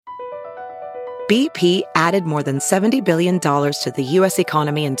BP added more than $70 billion to the U.S.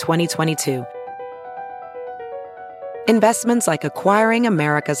 economy in 2022. Investments like acquiring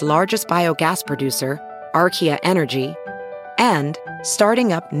America's largest biogas producer, Archaea Energy, and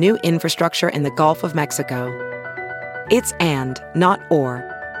starting up new infrastructure in the Gulf of Mexico. It's and, not or.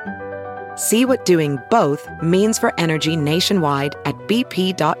 See what doing both means for energy nationwide at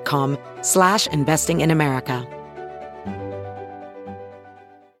bp.com/investing in America.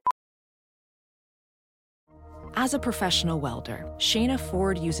 As a professional welder, Shayna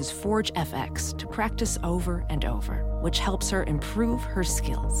Ford uses Forge FX to practice over and over, which helps her improve her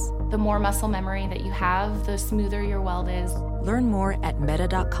skills. The more muscle memory that you have, the smoother your weld is. Learn more at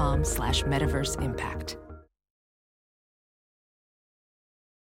meta.com/metaverse impact.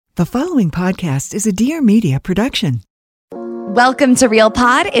 The following podcast is a Dear Media production. Welcome to Real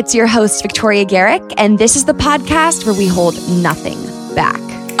Pod. It's your host, Victoria Garrick, and this is the podcast where we hold nothing back.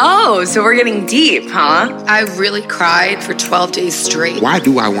 Oh, so we're getting deep, huh? I really cried for 12 days straight. Why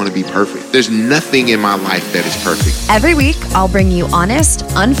do I want to be perfect? There's nothing in my life that is perfect. Every week, I'll bring you honest,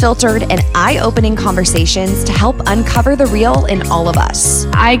 unfiltered, and eye-opening conversations to help uncover the real in all of us.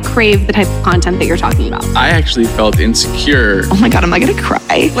 I crave the type of content that you're talking about. I actually felt insecure. Oh my God, am I going to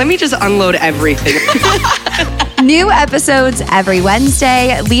cry? Let me just unload everything. New episodes every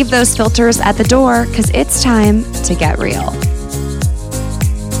Wednesday. Leave those filters at the door because it's time to get real.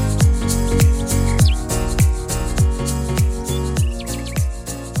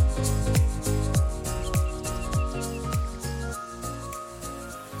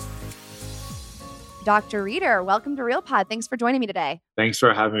 Dr. Rieder, welcome to Real Pod. Thanks for joining me today. Thanks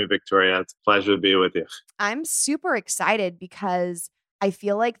for having me, Victoria. It's a pleasure to be with you. I'm super excited because I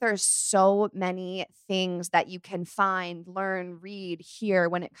feel like there's so many things that you can find, learn, read, hear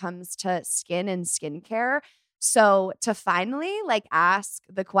when it comes to skin and skincare. So to finally ask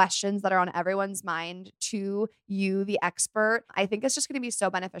the questions that are on everyone's mind to you, the expert, I think it's just going to be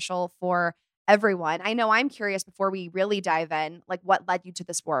so beneficial for everyone. I know I'm curious before we really dive in, what led you to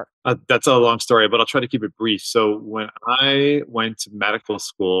this work? That's a long story, but I'll try to keep it brief. So when I went to medical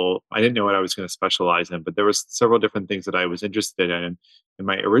school, I didn't know what I was going to specialize in, but there was several different things that I was interested in. And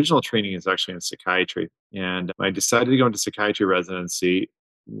my original training is actually in psychiatry. And I decided to go into psychiatry residency.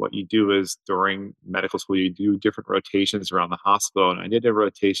 What you do is during medical school, you do different rotations around the hospital. And I did a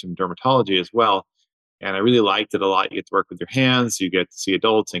rotation in dermatology as well. And I really liked it a lot. You get to work with your hands. You get to see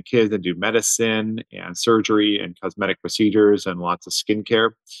adults and kids and do medicine and surgery and cosmetic procedures and lots of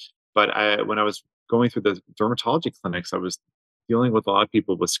skincare. But when I was going through the dermatology clinics, I was dealing with a lot of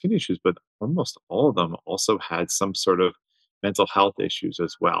people with skin issues, but almost all of them also had some sort of mental health issues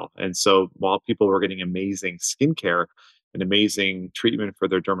as well. And so while people were getting amazing skincare and amazing treatment for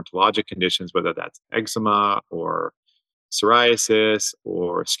their dermatologic conditions, whether that's eczema or psoriasis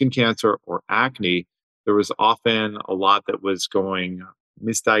or skin cancer or acne, there was often a lot that was going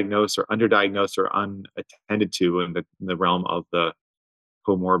misdiagnosed or underdiagnosed or unattended to in the realm of the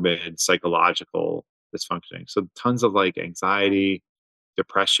comorbid psychological dysfunctioning. So tons of anxiety,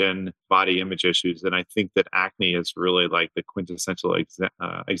 depression, body image issues. And I think that acne is really the quintessential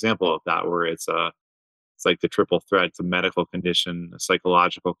example of that, where it's like the triple threat. It's a medical condition, a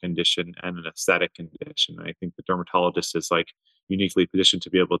psychological condition, and an aesthetic condition. And I think the dermatologist is uniquely positioned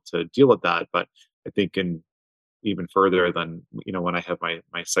to be able to deal with that. But I think even further than, when I have my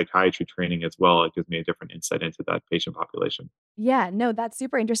psychiatry training as well, it gives me a different insight into that patient population. Yeah, no, that's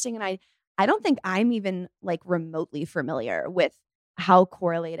super interesting. And I don't think I'm even remotely familiar with how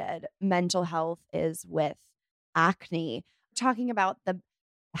correlated mental health is with acne. Talking about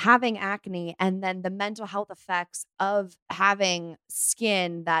having acne and then the mental health effects of having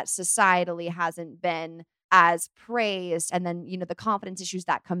skin that societally hasn't been as praised, and then the confidence issues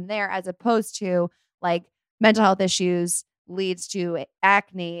that come there, as opposed to mental health issues leads to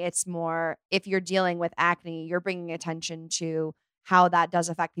acne. It's more, if you're dealing with acne, you're bringing attention to how that does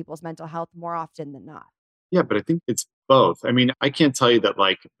affect people's mental health more often than not. Yeah, but I think it's both. I mean, I can't tell you that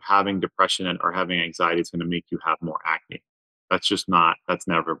having depression or having anxiety is going to make you have more acne. That's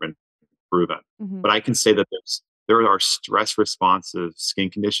never been proven. Mm-hmm. But I can say that there are stress responsive skin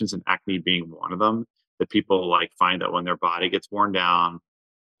conditions, and acne being one of them, that people find that when their body gets worn down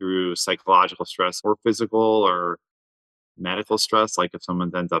through psychological stress or physical or medical stress, like if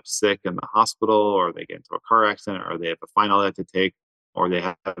someone ends up sick in the hospital, or they get into a car accident, or they have a final they have to take, or they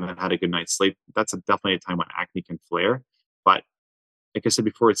haven't had a good night's sleep, that's definitely a time when acne can flare. But like I said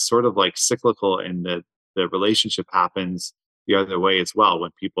before, it's sort of cyclical, and the relationship happens the other way as well. When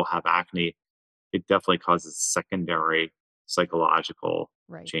people have acne, it definitely causes secondary psychological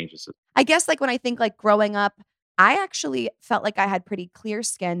changes. I guess when I think growing up, I actually felt like I had pretty clear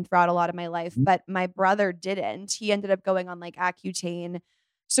skin throughout a lot of my life, but my brother didn't. He ended up going on like Accutane.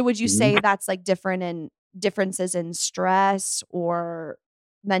 So would you Mhm. say that's like differences in stress or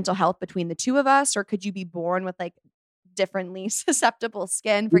mental health between the two of us? Or could you be born with like differently susceptible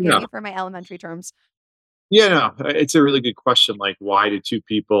skin? Forgive Yeah. me for my elementary terms. Yeah, no, it's a really good question. Like, why do two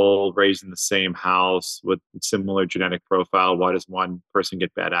people raised in the same house with similar genetic profile, why does one person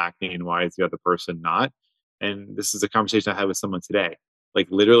get bad acne and why is the other person not? And this is a conversation I had with someone today. Like,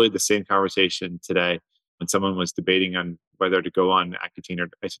 literally the same conversation today when someone was debating on whether to go on Accutane or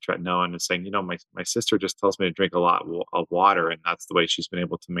isotretinoin and saying, my sister just tells me to drink a lot of water, and that's the way she's been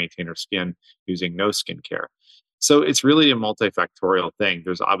able to maintain her skin using no skincare. So it's really a multifactorial thing.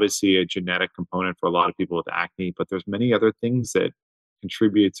 There's obviously a genetic component for a lot of people with acne, but there's many other things that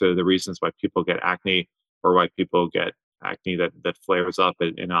contribute to the reasons why people get acne or why people get acne that flares up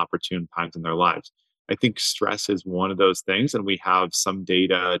at inopportune times in their lives. I think stress is one of those things, and we have some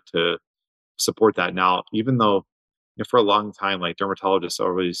data to support that now, even though for a long time, like dermatologists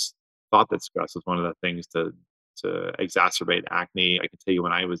always thought that stress was one of the things to exacerbate acne. I can tell you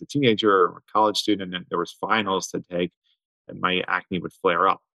when I was a teenager or a college student and there was finals to take, and my acne would flare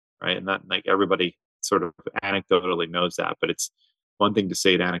up, right? And that like everybody sort of anecdotally knows that, but it's one thing to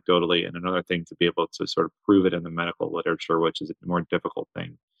say it anecdotally and another thing to be able to sort of prove it in the medical literature, which is a more difficult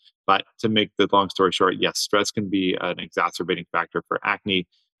thing. But to make the long story short, yes, stress can be an exacerbating factor for acne,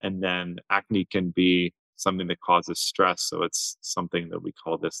 and then acne can be something that causes stress. So it's something that we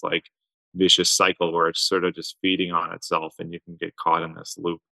call this like vicious cycle where it's sort of just feeding on itself and you can get caught in this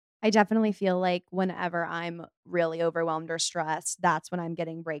loop. I definitely feel like whenever I'm really overwhelmed or stressed, that's when I'm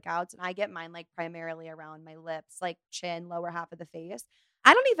getting breakouts. And I get mine like primarily around my lips, like chin, lower half of the face.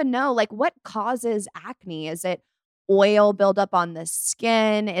 I don't even know like what causes acne. Is it oil buildup on the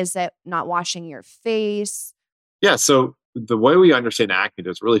skin? Is it not washing your face? Yeah. So the way we understand acne,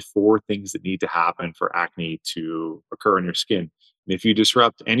 there's really four things that need to happen for acne to occur in your skin. And if you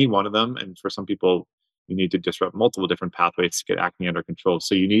disrupt any one of them, and for some people, you need to disrupt multiple different pathways to get acne under control.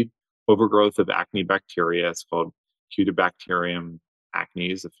 So you need overgrowth of acne bacteria. It's called Cutibacterium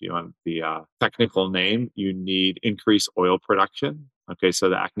acnes, if you want the technical name. You need increased oil production. Okay, so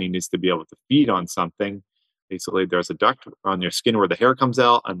the acne needs to be able to feed on something. Basically, there's a duct on your skin where the hair comes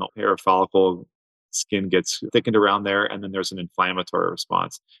out, and the hair follicle skin gets thickened around there, and then there's an inflammatory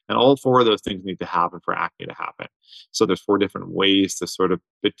response. And all four of those things need to happen for acne to happen. So there's four different ways to sort of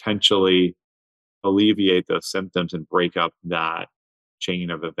potentially alleviate those symptoms and break up that chain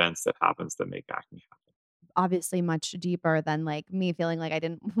of events that happens to make acne happen. Obviously, much deeper than like me feeling like I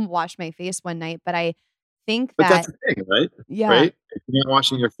didn't wash my face one night. But I think But that's that, the thing, right? yeah, Right? If you're not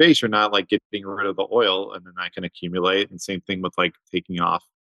washing your face, you're not like getting rid of the oil, and then that can accumulate. And same thing with like taking off,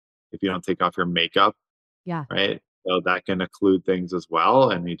 if you don't take off your makeup, yeah. right? So that can occlude things as well,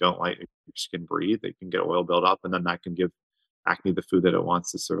 and you don't like your skin breathe. It can get oil build up, and then that can give acne the food that it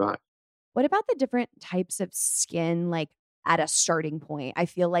wants to survive. What about the different types of skin, like, at a starting point? I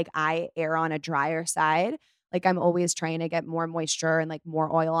feel like I err on a drier side. Like, I'm always trying to get more moisture and, like,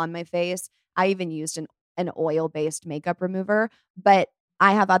 more oil on my face. I even used an oil-based makeup remover, but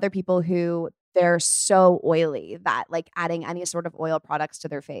I have other people who they're so oily that, like, adding any sort of oil products to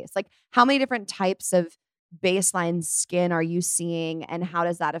their face. Like, how many different types of baseline skin are you seeing, and how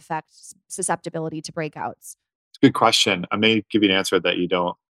does that affect susceptibility to breakouts? It's a good question. I may give you an answer that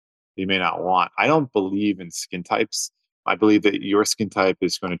you may not want. I don't believe in skin types. I believe that your skin type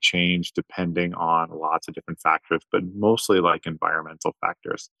is going to change depending on lots of different factors, but mostly like environmental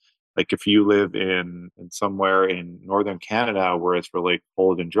factors. Like if you live in somewhere in northern Canada where it's really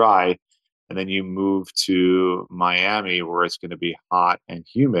cold and dry, and then you move to Miami where it's going to be hot and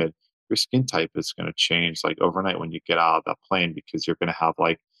humid, your skin type is going to change like overnight when you get out of that plane because you're going to have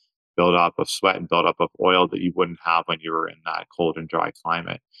like buildup of sweat and buildup of oil that you wouldn't have when you were in that cold and dry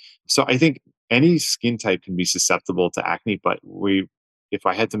climate. So I think any skin type can be susceptible to acne, but if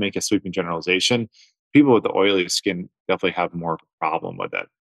I had to make a sweeping generalization, people with the oily skin definitely have more of a problem with it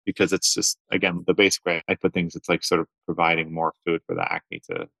because it's just, again, the basic way I put things, it's like sort of providing more food for the acne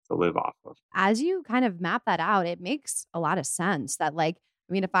to live off of. As you kind of map that out, it makes a lot of sense that like,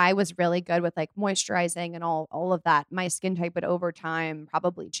 I mean, if I was really good with like moisturizing and all of that, my skin type would over time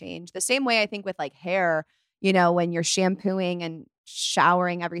probably change. The same way I think with like hair, when you're shampooing and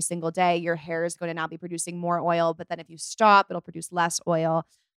showering every single day, your hair is going to now be producing more oil, but then if you stop, it'll produce less oil.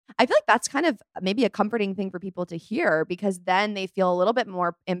 I feel like that's kind of maybe a comforting thing for people to hear because then they feel a little bit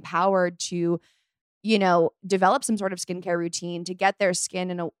more empowered to develop some sort of skincare routine to get their skin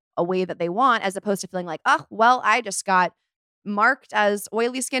in a way that they want, as opposed to feeling like, oh, well, I just got marked as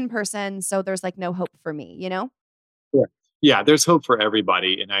oily skin person. So there's like no hope for me, you know? Yeah. Yeah, there's hope for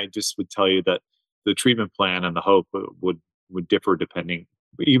everybody, and I just would tell you that the treatment plan and the hope would differ depending,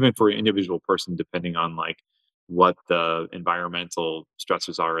 even for an individual person, depending on like what the environmental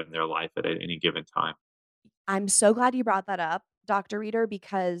stresses are in their life at any given time. I'm so glad you brought that up, Dr. Reader,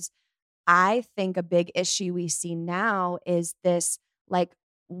 because I think a big issue we see now is this like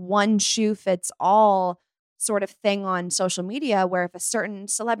one shoe fits all sort of thing on social media where if a certain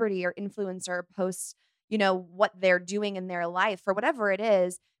celebrity or influencer posts, what they're doing in their life or whatever it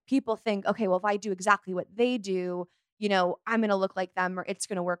is, people think, okay, well, if I do exactly what they do, I'm going to look like them or it's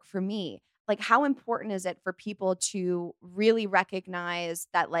going to work for me. Like, how important is it for people to really recognize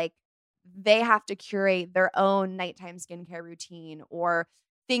that, like, they have to curate their own nighttime skincare routine or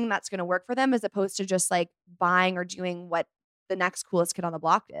thing that's gonna work for them as opposed to just, like, buying or doing what the next coolest kid on the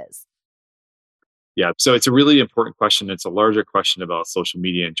block is. Yeah, so it's a really important question. It's a larger question about social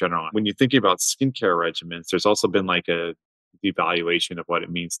media in general. When you're thinking about skincare regimens, there's also been like a devaluation of what it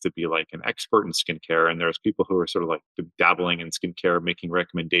means to be like an expert in skincare. And there's people who are sort of like dabbling in skincare, making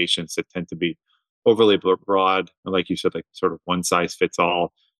recommendations that tend to be overly broad. Like you said, like sort of one size fits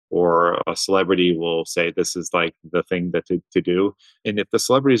all. Or a celebrity will say this is like the thing that to do. And if the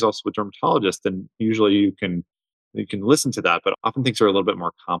celebrity is also a dermatologist, then usually you can listen to that. But often things are a little bit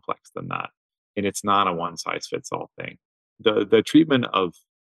more complex than that, and it's not a one size fits all thing. The treatment of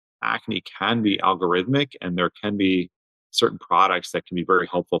acne can be algorithmic, and there can be certain products that can be very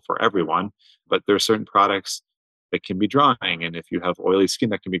helpful for everyone, but there are certain products that can be drying, and if you have oily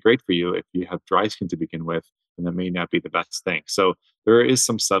skin, that can be great for you. If you have dry skin to begin with, then that may not be the best thing. So there is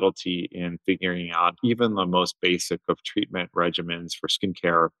some subtlety in figuring out even the most basic of treatment regimens for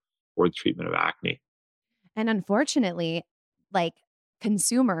skincare or the treatment of acne. And unfortunately, like,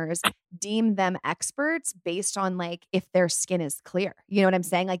 consumers deem them experts based on, like, if their skin is clear. You know what I'm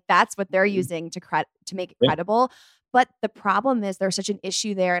saying? Like, that's what they're using to make it Yeah. credible. But the problem is there's such an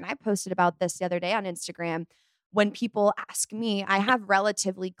issue there, and I posted about this the other day on Instagram. When people ask me, I have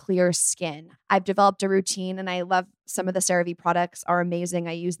relatively clear skin. I've developed a routine, and I love some of the CeraVe products are amazing.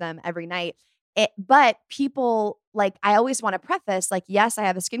 I use them every night. But people like, I always want to preface, like, yes, I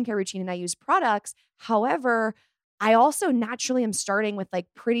have a skincare routine and I use products. However, I also naturally am starting with like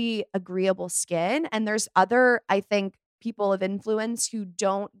pretty agreeable skin. And there's other, I think, people of influence who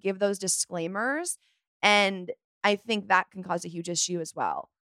don't give those disclaimers. And I think that can cause a huge issue as well.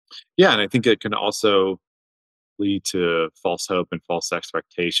 Yeah, and I think it can also lead to false hope and false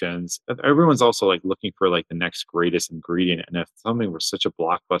expectations. Everyone's also like looking for like the next greatest ingredient. And if something were such a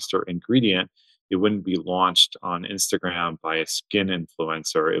blockbuster ingredient, it wouldn't be launched on Instagram by a skin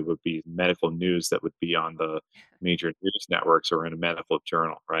influencer. It would be medical news that would be on the major news networks or in a medical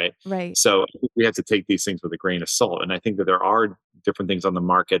journal, right? Right. So I think we have to take these things with a grain of salt. And I think that there are different things on the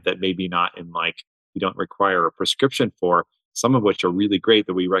market that maybe not in like you don't require a prescription for, some of which are really great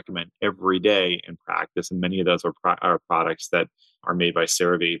that we recommend every day in practice. And many of those are products that are made by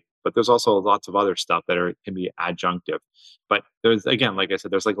CeraVe. But there's also lots of other stuff that can be adjunctive. But there's, again, like I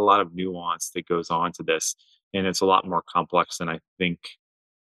said, there's like a lot of nuance that goes on to this. And it's a lot more complex than I think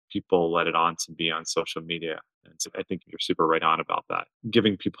people let it on to be on social media. And so I think you're super right on about that.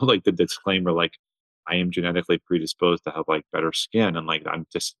 Giving people like the disclaimer, like, I am genetically predisposed to have like better skin, and like I'm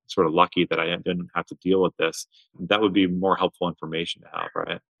just sort of lucky that I didn't have to deal with this. That would be more helpful information to have,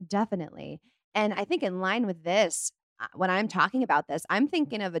 right? Definitely. And I think in line with this, when I'm talking about this, I'm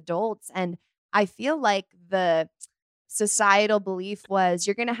thinking of adults. And I feel like the societal belief was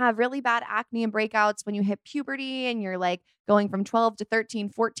you're going to have really bad acne and breakouts when you hit puberty and you're like going from 12 to 13,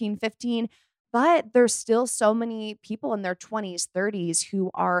 14, 15. But there's still so many people in their 20s, 30s who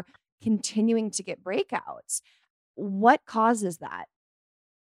are continuing to get breakouts. What causes that?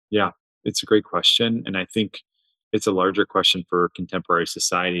 Yeah, it's a great question. And I think it's a larger question for contemporary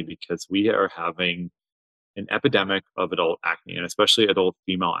society because we are having an epidemic of adult acne and especially adult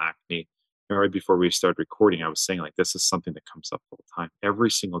female acne. And right before we started recording, I was saying like this is something that comes up all the time. Every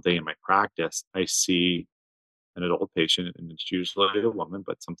single day in my practice, I see an adult patient, and it's usually a woman,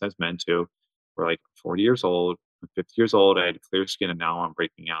 but sometimes men too. We're like 40 years old, I'm 50 years old, I had clear skin, and now I'm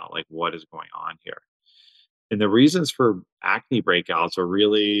breaking out. Like, what is going on here? And the reasons for acne breakouts are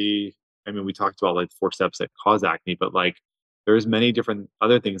really, I mean, we talked about like 4 steps that cause acne, but like there's many different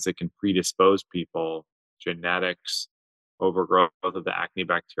other things that can predispose people: genetics, overgrowth of the acne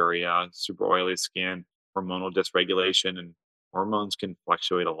bacteria, super oily skin, hormonal dysregulation, and hormones can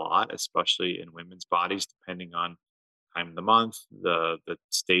fluctuate a lot, especially in women's bodies, depending on time of the month, the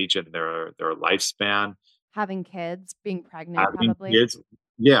stage in their lifespan, Having kids, being pregnant, having probably. kids.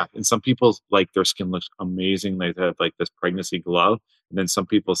 Yeah, and some people's like their skin looks amazing. They have like this pregnancy glow, and then some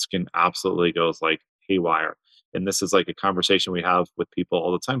people's skin absolutely goes like haywire. And this is like a conversation we have with people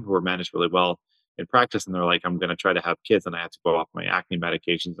all the time who are managed really well in practice. And they're like, I'm going to try to have kids and I have to go off my acne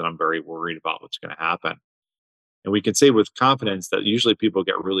medications and I'm very worried about what's going to happen. And we can say with confidence that usually people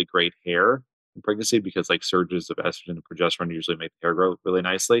get really great hair in pregnancy because like surges of estrogen and progesterone usually make the hair grow really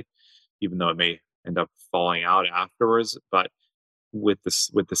nicely, even though it may end up falling out afterwards. But with the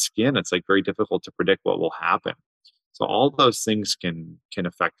skin, it's like very difficult to predict what will happen. So all those things can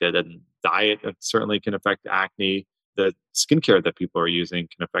affect it, and diet certainly can affect acne. The skincare that people are using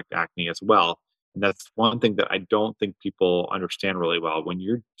can affect acne as well. And that's one thing that I don't think people understand really well. When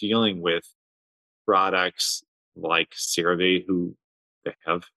you're dealing with products like CeraVe, who they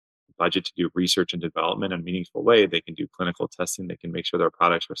have budget to do research and development in a meaningful way. They can do clinical testing. They can make sure their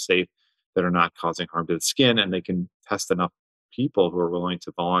products are safe, that are not causing harm to the skin, and they can test enough people who are willing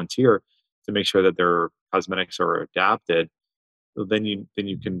to volunteer to make sure that their cosmetics are adapted. So then you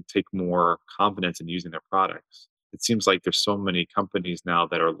can take more confidence in using their products. It seems like there's so many companies now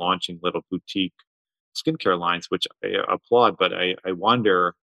that are launching little boutique skincare lines, which I applaud, but I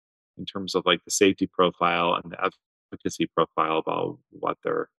wonder in terms of like the safety profile and the efficacy profile about what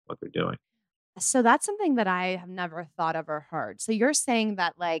they're doing. So that's something that I have never thought of or heard. So you're saying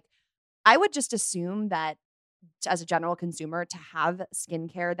that like I would just assume that as a general consumer to have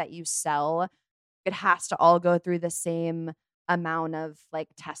skincare that you sell, it has to all go through the same amount of like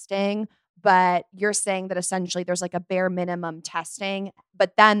testing. But you're saying that essentially there's like a bare minimum testing,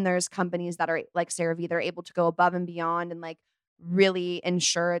 but then there's companies that are like CeraVe, they're able to go above and beyond and like really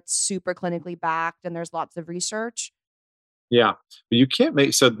ensure it's super clinically backed and there's lots of research. Yeah, but you can't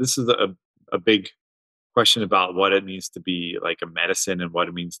make so this is a big question about what it means to be like a medicine and what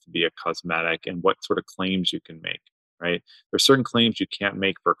it means to be a cosmetic and what sort of claims you can make, right? There's certain claims you can't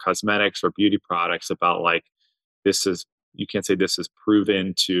make for cosmetics or beauty products about like this is you can't say this is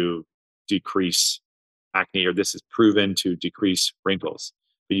proven to decrease acne or this is proven to decrease wrinkles.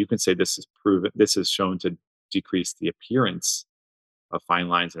 But you can say this is shown to decrease the appearance of fine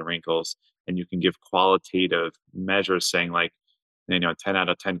lines and wrinkles. And you can give qualitative measures saying like, 10 out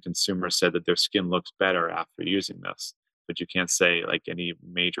of 10 consumers said that their skin looks better after using this. But you can't say like any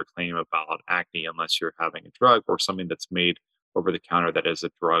major claim about acne unless you're having a drug or something that's made over the counter that is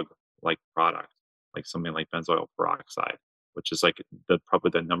a drug like product, like something like benzoyl peroxide, which is like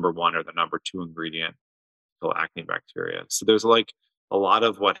probably the number one or the number two ingredient to kill acne bacteria. So there's like a lot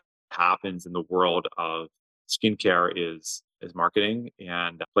of what happens in the world of skincare is marketing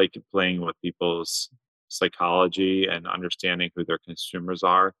and playing with people's psychology and understanding who their consumers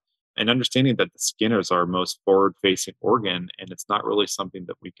are and understanding that the skin is our most forward facing organ and it's not really something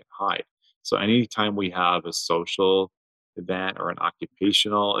that we can hide. So anytime we have a social event or an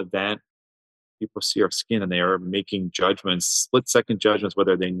occupational event, people see our skin and they are making judgments, split second judgments,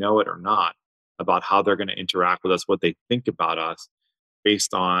 whether they know it or not, about how they're going to interact with us, what they think about us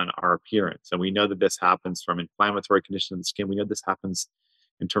based on our appearance. And we know that this happens from inflammatory conditions of the skin. We know this happens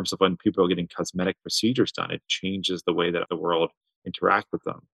in terms of when people are getting cosmetic procedures done. It changes the way that the world interact with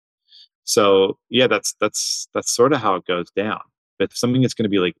them. So yeah, that's sort of how it goes down. But if something that's going to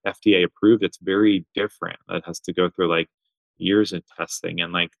be like FDA approved, it's very different. That has to go through like years of testing.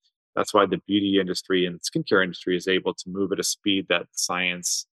 And like that's why the beauty industry and skincare industry is able to move at a speed that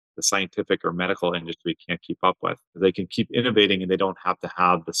the scientific or medical industry can't keep up with. They can keep innovating and they don't have to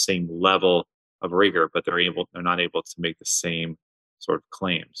have the same level of rigor, but they're not able to make the same sort of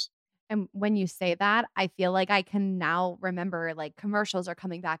claims. And when you say that, I feel like I can now remember like commercials are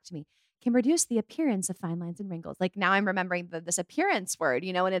coming back to me. Can reduce the appearance of fine lines and wrinkles. Like now I'm remembering this appearance word,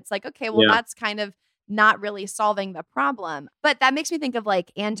 and it's like, okay, well, Yeah. that's kind of not really solving the problem. But that makes me think of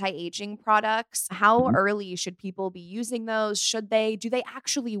like anti-aging products. How Mhm. early should people be using those? Do they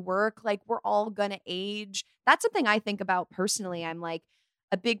actually work? Like we're all gonna age. That's something I think about personally. I'm like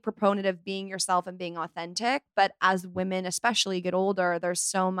a big proponent of being yourself and being authentic. But as women, especially get older, there's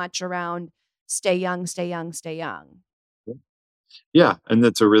so much around stay young, stay young, stay young. Yeah, and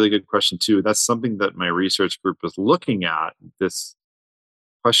that's a really good question too. That's something that my research group was looking at, this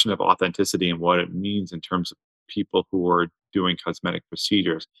question of authenticity and what it means in terms of people who are doing cosmetic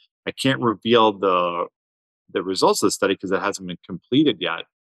procedures. I can't reveal the results of the study because it hasn't been completed yet,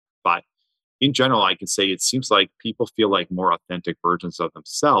 but in general, I can say it seems like people feel like more authentic versions of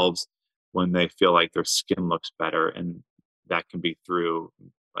themselves when they feel like their skin looks better. And that can be through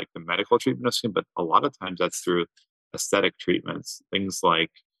like the medical treatment of skin, but a lot of times that's through aesthetic treatments, things like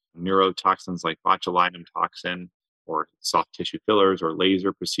neurotoxins like botulinum toxin or soft tissue fillers or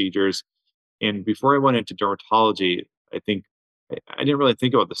laser procedures. And before I went into dermatology, I think I didn't really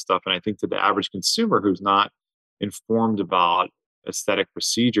think about this stuff. And I think to the average consumer who's not informed about aesthetic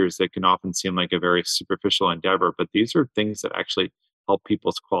procedures that can often seem like a very superficial endeavor, but these are things that actually help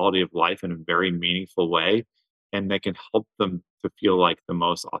people's quality of life in a very meaningful way, and they can help them to feel like the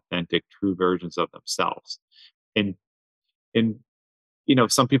most authentic, true versions of themselves. And and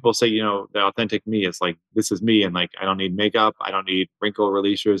some people say, the authentic me is like, this is me. And like, I don't need makeup. I don't need wrinkle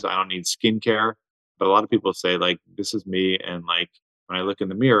releasers. I don't need skincare. But a lot of people say, like, this is me. And like, when I look in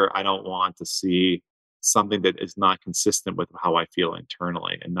the mirror, I don't want to see something that is not consistent with how I feel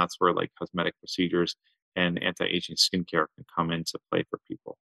internally. And that's where like cosmetic procedures and anti-aging skincare can come into play for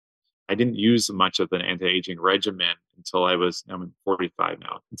people. I didn't use much of an anti-aging regimen until I'm 45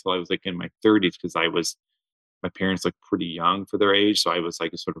 now, until I was like in my 30s, because my parents look pretty young for their age. So I was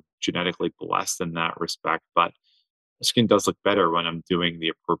like sort of genetically blessed in that respect. But skin does look better when I'm doing the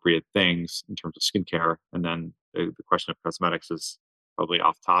appropriate things in terms of skincare. And then the question of cosmetics is probably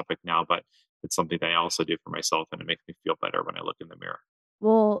off topic now, but it's something that I also do for myself, and it makes me feel better when I look in the mirror.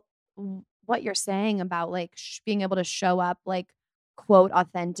 Well, what you're saying about like being able to show up like quote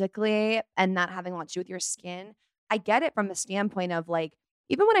authentically and not having a lot to do with your skin, I get it from the standpoint of like,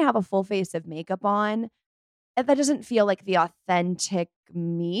 even when I have a full face of makeup on, that doesn't feel like the authentic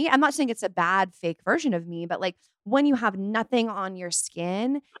me. I'm not saying it's a bad fake version of me, but like when you have nothing on your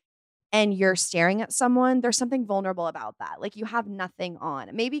skin and you're staring at someone, there's something vulnerable about that. Like you have nothing on.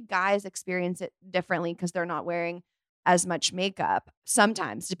 Maybe guys experience it differently because they're not wearing as much makeup.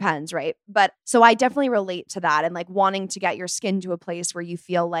 Sometimes depends, right? But so I definitely relate to that and like wanting to get your skin to a place where you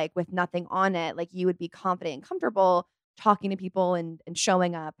feel like with nothing on it, like you would be confident and comfortable talking to people and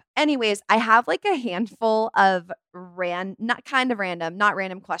showing up. Anyways, I have like a handful of not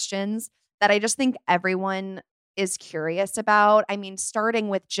random questions that I just think everyone is curious about. I mean, starting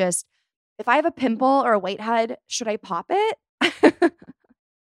with just if I have a pimple or a whitehead, should I pop it?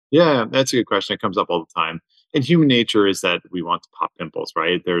 Yeah, that's a good question. It comes up all the time. And human nature is that we want to pop pimples,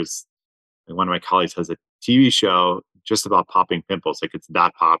 right? There's one of my colleagues has a TV show just about popping pimples. Like it's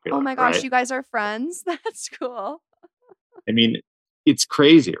that Oh popular, my gosh, right? you guys are friends? That's cool. I mean, it's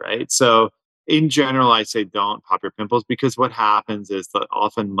crazy, right? So in general, I say don't pop your pimples, because what happens is that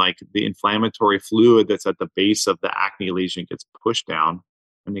often like the inflammatory fluid that's at the base of the acne lesion gets pushed down,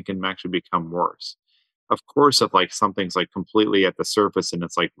 and it can actually become worse. Of course, if like something's like completely at the surface and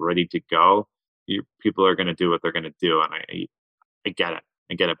it's like ready to go, people are going to do what they're going to do. And I get it.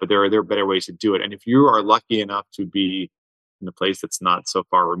 I get it. But there are better ways to do it. And if you are lucky enough to be in a place that's not so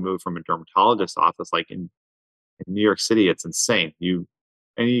far removed from a dermatologist's office, like in New York City, it's insane.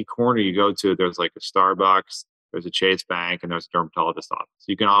 Any corner you go to, there's like a Starbucks, there's a Chase Bank, and there's a dermatologist office.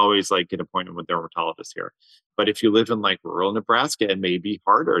 You can always like get an appointment with dermatologists here. But if you live in like rural Nebraska, it may be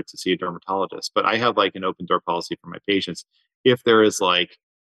harder to see a dermatologist. But I have like an open door policy for my patients. If there is like,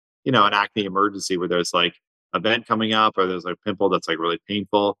 an acne emergency where there's like a vent coming up or there's like a pimple that's like really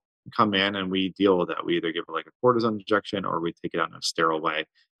painful, come in and we deal with that. We either give it like a cortisone injection or we take it out in a sterile way.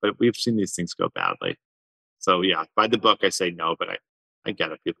 But we've seen these things go badly. So yeah, by the book, I say no, but I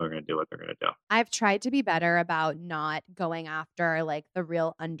get it. People are going to do what they're going to do. I've tried to be better about not going after like the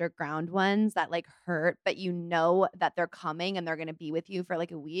real underground ones that like hurt, but you know that they're coming and they're going to be with you for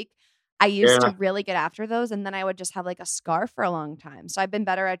like a week. I used to Yeah. really get after those and then I would just have like a scar for a long time. So I've been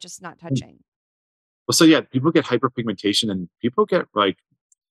better at just not touching. Well, so yeah, people get hyperpigmentation, and people get like,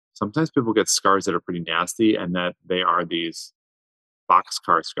 sometimes people get scars that are pretty nasty, and that they are these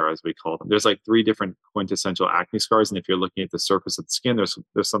boxcar scars, we call them. There's like three different quintessential acne scars, and if you're looking at the surface of the skin, there's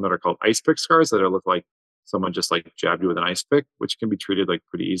some that are called ice pick scars that look like someone just like jabbed you with an ice pick, which can be treated like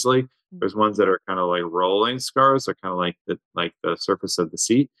pretty easily. There's ones that are kind of like rolling scars, they're kind of like the surface of the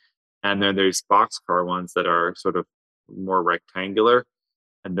sea, and then there's boxcar ones that are sort of more rectangular,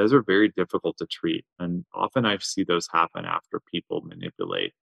 and those are very difficult to treat. And often I see those happen after people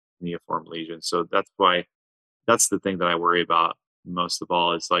manipulate neoform lesions. So that's the thing that I worry about most of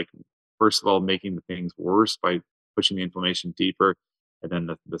all, is like, first of all, making the things worse by pushing the inflammation deeper, and then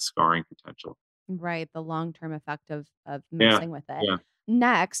the scarring potential. Right, the long-term effect of Yeah. messing with it. Yeah.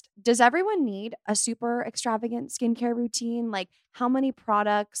 Next, does everyone need a super extravagant skincare routine? Like how many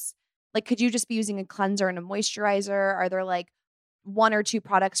products? Like could you just be using a cleanser and a moisturizer? Are there like one or two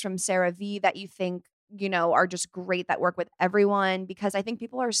products from CeraVe that you think, are just great that work with everyone? Because I think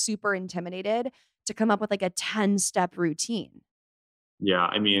people are super intimidated to come up with like a 10-step routine. Yeah.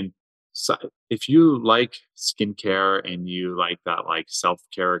 I mean, so if you like skincare and you like that like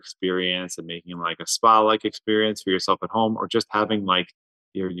self-care experience and making like a spa-like experience for yourself at home, or just having like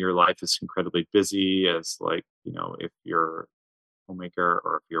your life is incredibly busy, as like, if you're homemaker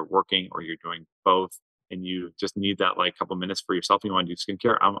or if you're working or you're doing both, and you just need that like couple minutes for yourself and you want to do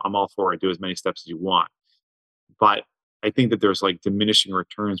skincare, I'm all for it. Do as many steps as you want. But I think that there's like diminishing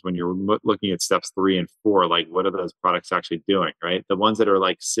returns when you're looking at steps 3 and 4. Like, what are those products actually doing, right? The ones that are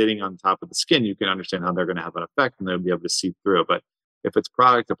like sitting on top of the skin, you can understand how they're going to have an effect and they'll be able to see through. But if it's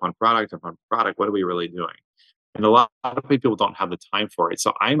product upon product upon product, what are we really doing? And a lot of people don't have the time for it.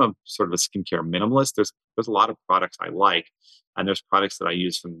 So I'm a sort of a skincare minimalist. There's a lot of products I like, and there's products that I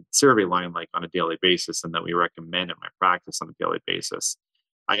use from CeraVe line like on a daily basis, and that we recommend in my practice on a daily basis.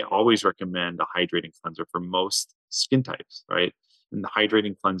 I always recommend a hydrating cleanser for most skin types, right? And the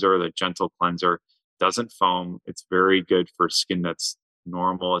hydrating cleanser, the gentle cleanser, doesn't foam. It's very good for skin that's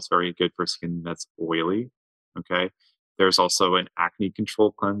normal. It's very good for skin that's oily. Okay. There's also an acne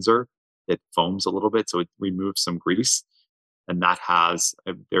control cleanser that foams a little bit, so it removes some grease. And that has,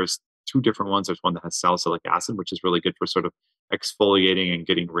 there's two different ones. There's one that has salicylic acid, which is really good for sort of exfoliating and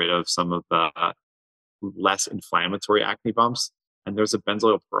getting rid of some of the less inflammatory acne bumps. And there's a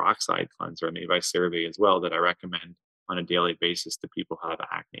benzoyl peroxide cleanser made by CeraVe as well that I recommend on a daily basis to people who have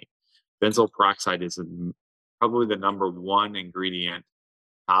acne. Benzoyl peroxide is probably the number one ingredient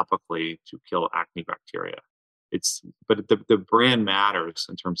topically to kill acne bacteria. But the brand matters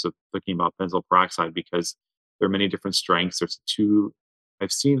in terms of thinking about benzoyl peroxide because there are many different strengths.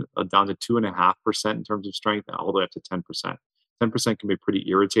 I've seen down to 2.5% in terms of strength, and all the way up to 10%. 10% can be pretty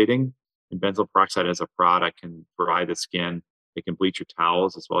irritating, and benzoyl peroxide as a product can dry the skin. It can bleach your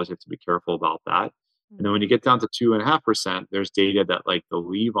towels as well, as you have to be careful about that. And then when you get down to 2.5%, there's data that like the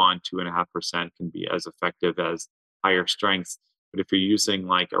leave on 2.5% can be as effective as higher strengths. But if you're using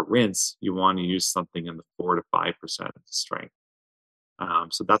like a rinse, you want to use something in the 4 to 5% strength.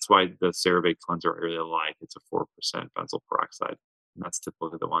 So that's why the CeraVe cleanser I really like. It's a 4% benzoyl peroxide. And that's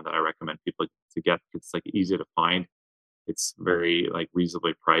typically the one that I recommend people to get. It's like easy to find. It's very like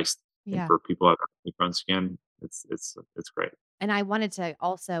reasonably priced. And Yeah. for people who have acne prone skin, it's great. And I wanted to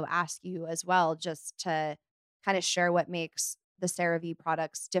also ask you as well, just to kind of share what makes the CeraVe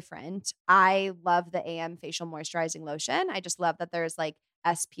products different. I love the AM facial moisturizing lotion. I just love that there's like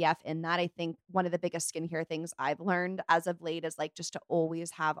SPF in that. I think one of the biggest skincare things I've learned as of late is like just to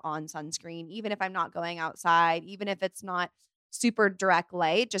always have on sunscreen, even if I'm not going outside, even if it's not super direct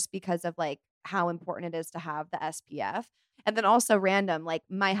light, just because of like how important it is to have the SPF. And then also random, like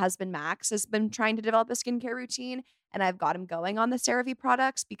my husband Max has been trying to develop a skincare routine, and I've got him going on the CeraVe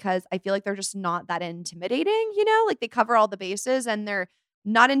products because I feel like they're just not that intimidating, like they cover all the bases and they're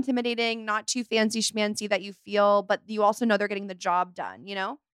not intimidating, not too fancy schmancy that you feel, but you also know they're getting the job done?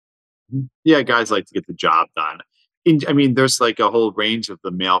 Yeah, guys like to get the job done. I mean, there's like a whole range of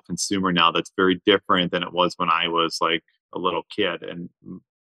the male consumer now that's very different than it was when I was like a little kid. And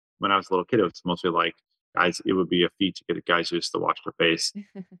when I was a little kid, it was mostly like guys, it would be a feat to get guys just to wash their face,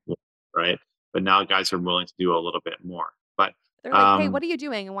 right? But now guys are willing to do a little bit more. But They're like, "Hey, what are you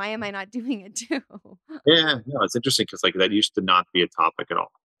doing? And why am I not doing it too?" yeah, no, it's interesting because like that used to not be a topic at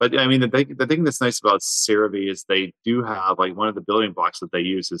all. But I mean, the thing that's nice about CeraVe is they do have like one of the building blocks that they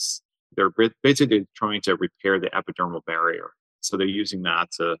use is they're basically trying to repair the epidermal barrier. So they're using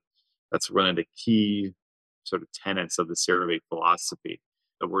that's one of the key sort of tenets of the CeraVe philosophy.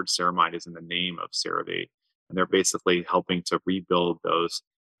 The word ceramide is in the name of CeraVe, and they're basically helping to rebuild those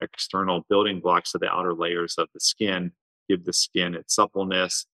external building blocks of the outer layers of the skin, give the skin its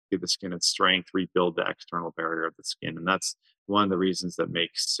suppleness, give the skin its strength, rebuild the external barrier of the skin. And that's one of the reasons that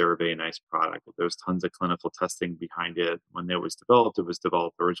makes CeraVe a nice product. There's tons of clinical testing behind it. When it was developed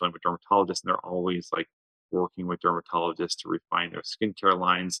originally with dermatologists, and they're always like working with dermatologists to refine their skincare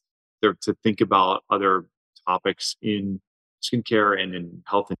lines. They're to think about other topics in skincare and in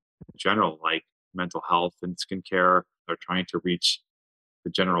health in general, like mental health and skincare. They're trying to reach the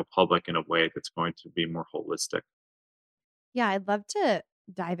general public in a way that's going to be more holistic. Yeah, I'd love to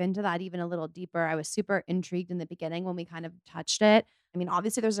dive into that even a little deeper. I was super intrigued in the beginning when we kind of touched it. I mean,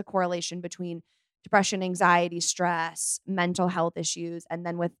 obviously, there's a correlation between depression, anxiety, stress, mental health issues, and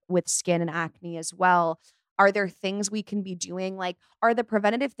then with skin and acne as well. Are there things we can be doing? Like, are the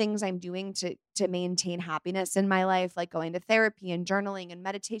preventative things I'm doing to maintain happiness in my life, like going to therapy and journaling and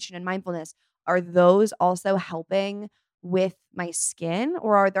meditation and mindfulness, are those also helping with my skin,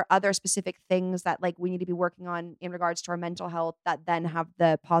 or are there other specific things that like we need to be working on in regards to our mental health that then have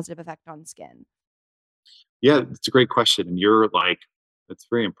the positive effect on skin? Yeah, it's a great question. And you're like, it's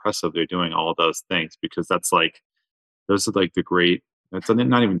very impressive they're doing all those things because those are like that's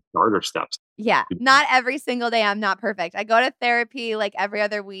not even starter steps. Yeah, not every single day. I'm not perfect. I go to therapy like every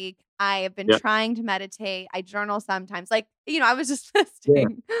other week. I have been Yeah. trying to meditate. I journal sometimes. Like, I was just Yeah.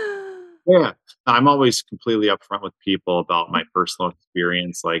 listing. Yeah. I'm always completely upfront with people about my personal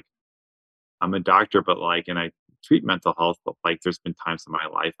experience. Like, I'm a doctor, but like, and I treat mental health, but like, there's been times in my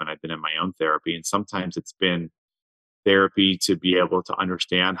life when I've been in my own therapy, and sometimes it's been therapy to be able to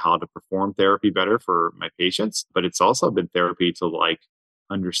understand how to perform therapy better for my patients, but it's also been therapy to like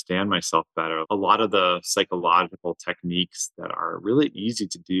understand myself better. A lot of the psychological techniques that are really easy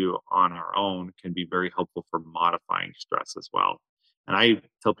to do on our own can be very helpful for modifying stress as well. And I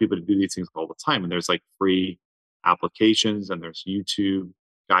tell people to do these things all the time. And there's like free applications and there's YouTube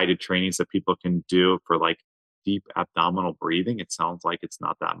guided trainings that people can do for like deep abdominal breathing. It sounds like it's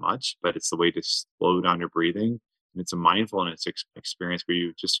not that much, but it's the way to slow down your breathing. And it's a mindfulness experience where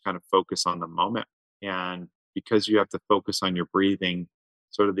you just kind of focus on the moment. And because you have to focus on your breathing,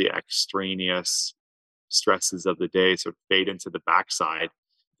 sort of the extraneous stresses of the day sort of fade into the backside.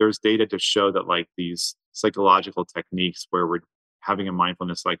 There's data to show that like these psychological techniques where we're having a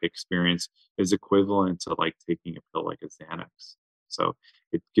mindfulness like experience is equivalent to like taking a pill like a Xanax. So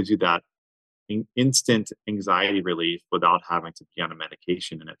it gives you that instant anxiety relief without having to be on a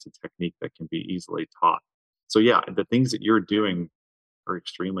medication. And it's a technique that can be easily taught. So yeah, the things that you're doing are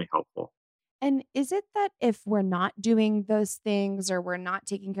extremely helpful. And is it that if we're not doing those things or we're not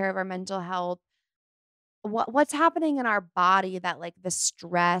taking care of our mental health, what's happening in our body that like the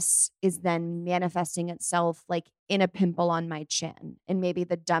stress is then manifesting itself like in a pimple on my chin in maybe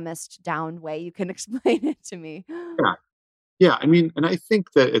the dumbest down way you can explain it to me? Yeah. Yeah, I mean, and I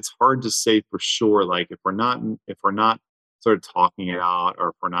think that it's hard to say for sure, like if we're not sort of talking it out, or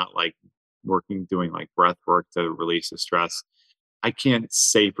if we're not like doing like breath work to release the stress, I can't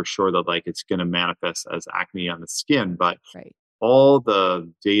say for sure that like it's going to manifest as acne on the skin. But Right. all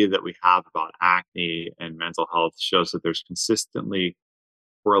the data that we have about acne and mental health shows that there's consistently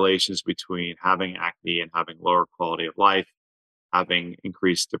correlations between having acne and having lower quality of life, having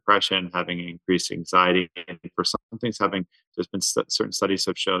increased depression, having increased anxiety, and for some things, there's been certain studies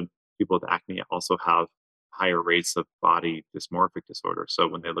have shown people with acne also have higher rates of body dysmorphic disorder. So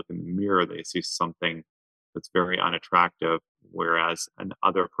when they look in the mirror, they see something that's very unattractive, whereas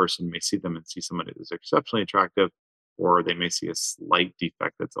another person may see them and see someone that is exceptionally attractive, or they may see a slight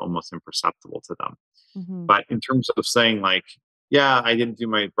defect that's almost imperceptible to them. Mhm. But in terms of saying like, yeah, I didn't do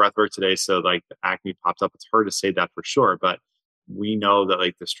my breath work today, so like the acne popped up. It's hard to say that for sure, but we know that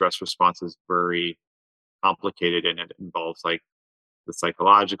like the stress response is very complicated and it involves like the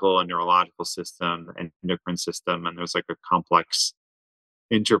psychological and neurological system and endocrine system, and there's like a complex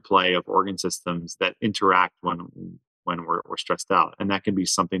interplay of organ systems that interact when we're stressed out, and that can be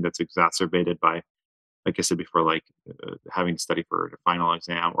something that's exacerbated by, like I said before, like having to study for a final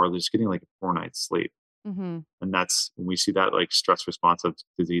exam or just getting like a 4 nights sleep. Mhm. And that's when we see that like stress responsive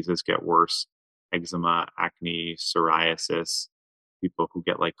diseases get worse: eczema, acne, psoriasis, people who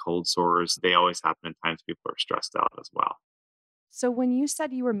get like cold sores. They always happen in times people are stressed out as well. So when you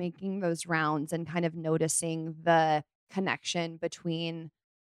said you were making those rounds and kind of noticing the connection between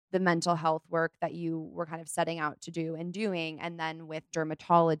the mental health work that you were kind of setting out to do and doing, and then with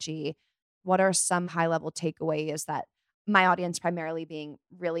dermatology, what are some high level takeaways that my audience, primarily being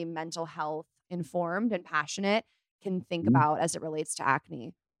really mental health informed and passionate, can think Mhm. about as it relates to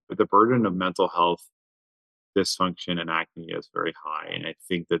acne? But the burden of mental health dysfunction and acne is very high. And I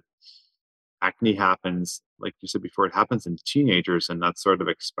think that acne happens, like you said before, it happens in teenagers, and that's sort of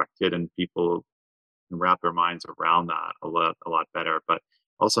expected, and people can wrap their minds around that a lot better. But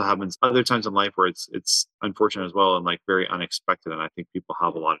also happens other times in life where it's unfortunate as well and like very unexpected. And I think people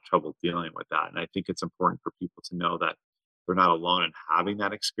have a lot of trouble dealing with that. And I think it's important for people to know that they're not alone in having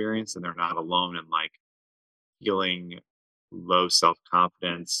that experience, and they're not alone in like feeling low self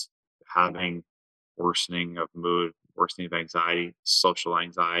confidence, having worsening of mood, worsening of anxiety, social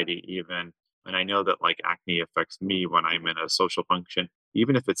anxiety, even. And I know that like acne affects me when I'm in a social function,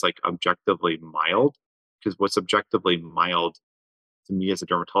 even if it's like objectively mild, because what's objectively mild to me as a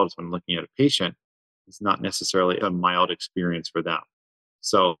dermatologist when I'm looking at a patient is not necessarily a mild experience for them.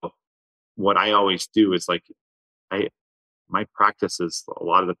 So what I always do is like, I my practice is a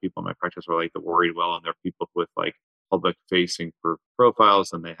lot of the people in my practice are like the worried well, and they're people with like public facing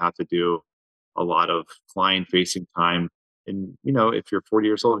profiles, and they have to do a lot of client facing time. And if you're 40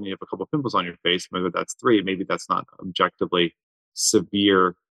 years old and you have a couple pimples on your face, maybe that's three, maybe that's not objectively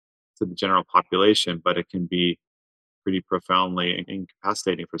severe to the general population, but it can be pretty profoundly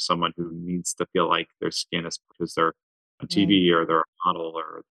incapacitating for someone who needs to feel like their skin is because they're on Right. TV or they're a model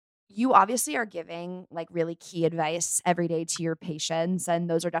or. You obviously are giving like really key advice every day to your patients. And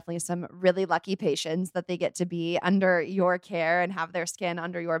those are definitely some really lucky patients that they get to be under your care and have their skin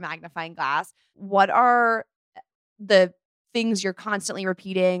under your magnifying glass. What are the things you're constantly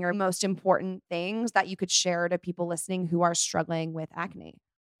repeating or most important things that you could share to people listening who are struggling with acne?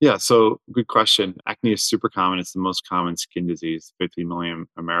 Yeah, so good question. Acne is super common. It's the most common skin disease. 50 million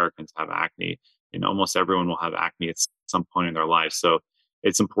Americans have acne. almost everyone will have acne at some point in their life. So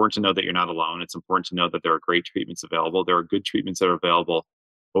it's important to know that you're not alone. It's important to know that there are great treatments available. There are good treatments that are available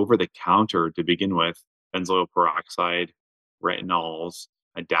over the counter to begin with: benzoyl peroxide, retinols,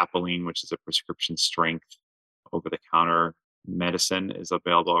 adapalene, which is a prescription strength over the counter medicine, is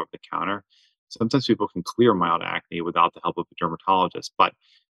available over the counter. Sometimes people can clear mild acne without the help of a dermatologist. But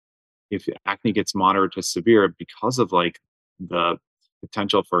if acne gets moderate to severe because of like the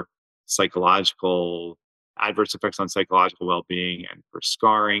potential for psychological adverse effects on psychological well-being and for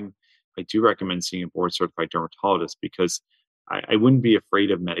scarring, I do recommend seeing a board certified dermatologist, because I wouldn't be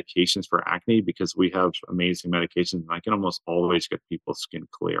afraid of medications for acne, because we have amazing medications and I can almost always get people's skin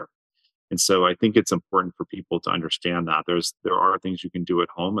clear. And so I think it's important for people to understand that there are things you can do at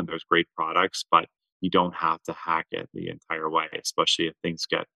home and there's great products, but you don't have to hack it the entire way, especially if things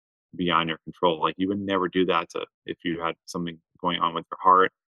get beyond your control. Like you would never do that if you had something going on with your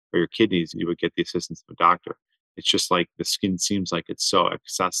heart or your kidneys, you would get the assistance of a doctor. It's just like the skin seems like it's so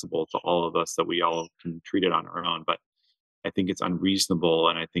accessible to all of us that we all can treat it on our own. But I think it's unreasonable,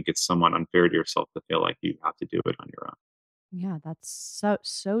 and I think it's somewhat unfair to yourself to feel like you have to do it on your own. Yeah, that's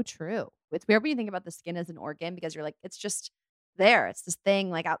so true. It's weird when you think about the skin as an organ, because you're like, it's just there. It's this thing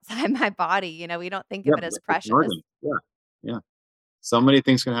like outside my body. We don't think Yeah, of it as but it's precious. an organ. Yeah. Yeah. So many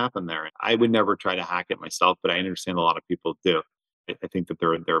things can happen there. I would never try to hack it myself, but I understand a lot of people do. I think that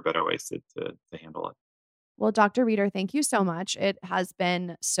there are better ways to handle it. Well, Dr. Rieder, thank you so much. It has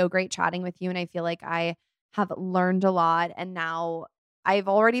been so great chatting with you. And I feel like I have learned a lot. And now I've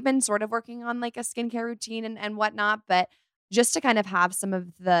already been sort of working on like a skincare routine and whatnot. But just to kind of have some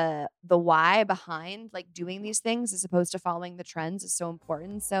of the why behind like doing these things as opposed to following the trends is so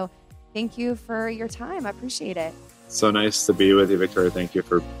important. So thank you for your time. I appreciate it. So nice to be with you, Victoria. Thank you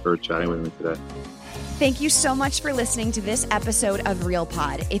for chatting with me today. Thank you so much for listening to this episode of Real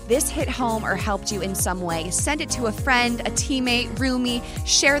Pod. If this hit home or helped you in some way, send it to a friend, a teammate, roomie.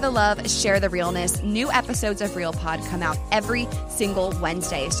 Share the love, share the realness. New episodes of Real Pod come out every single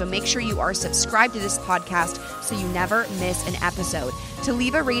Wednesday. So make sure you are subscribed to this podcast so you never miss an episode. To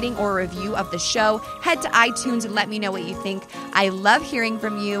leave a rating or a review of the show, head to iTunes and let me know what you think. I love hearing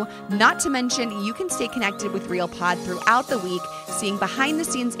from you. Not to mention, you can stay connected with Real Pod throughout the week, seeing behind the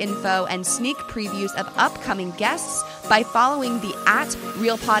scenes info and sneak previews of upcoming guests by following the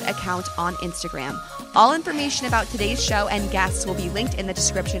 @RealPod account on Instagram. All information about today's show and guests will be linked in the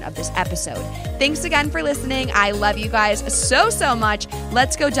description of this episode. Thanks again for listening. I love you guys so much.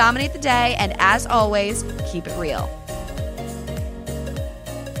 Let's go dominate the day. And as always, keep it real.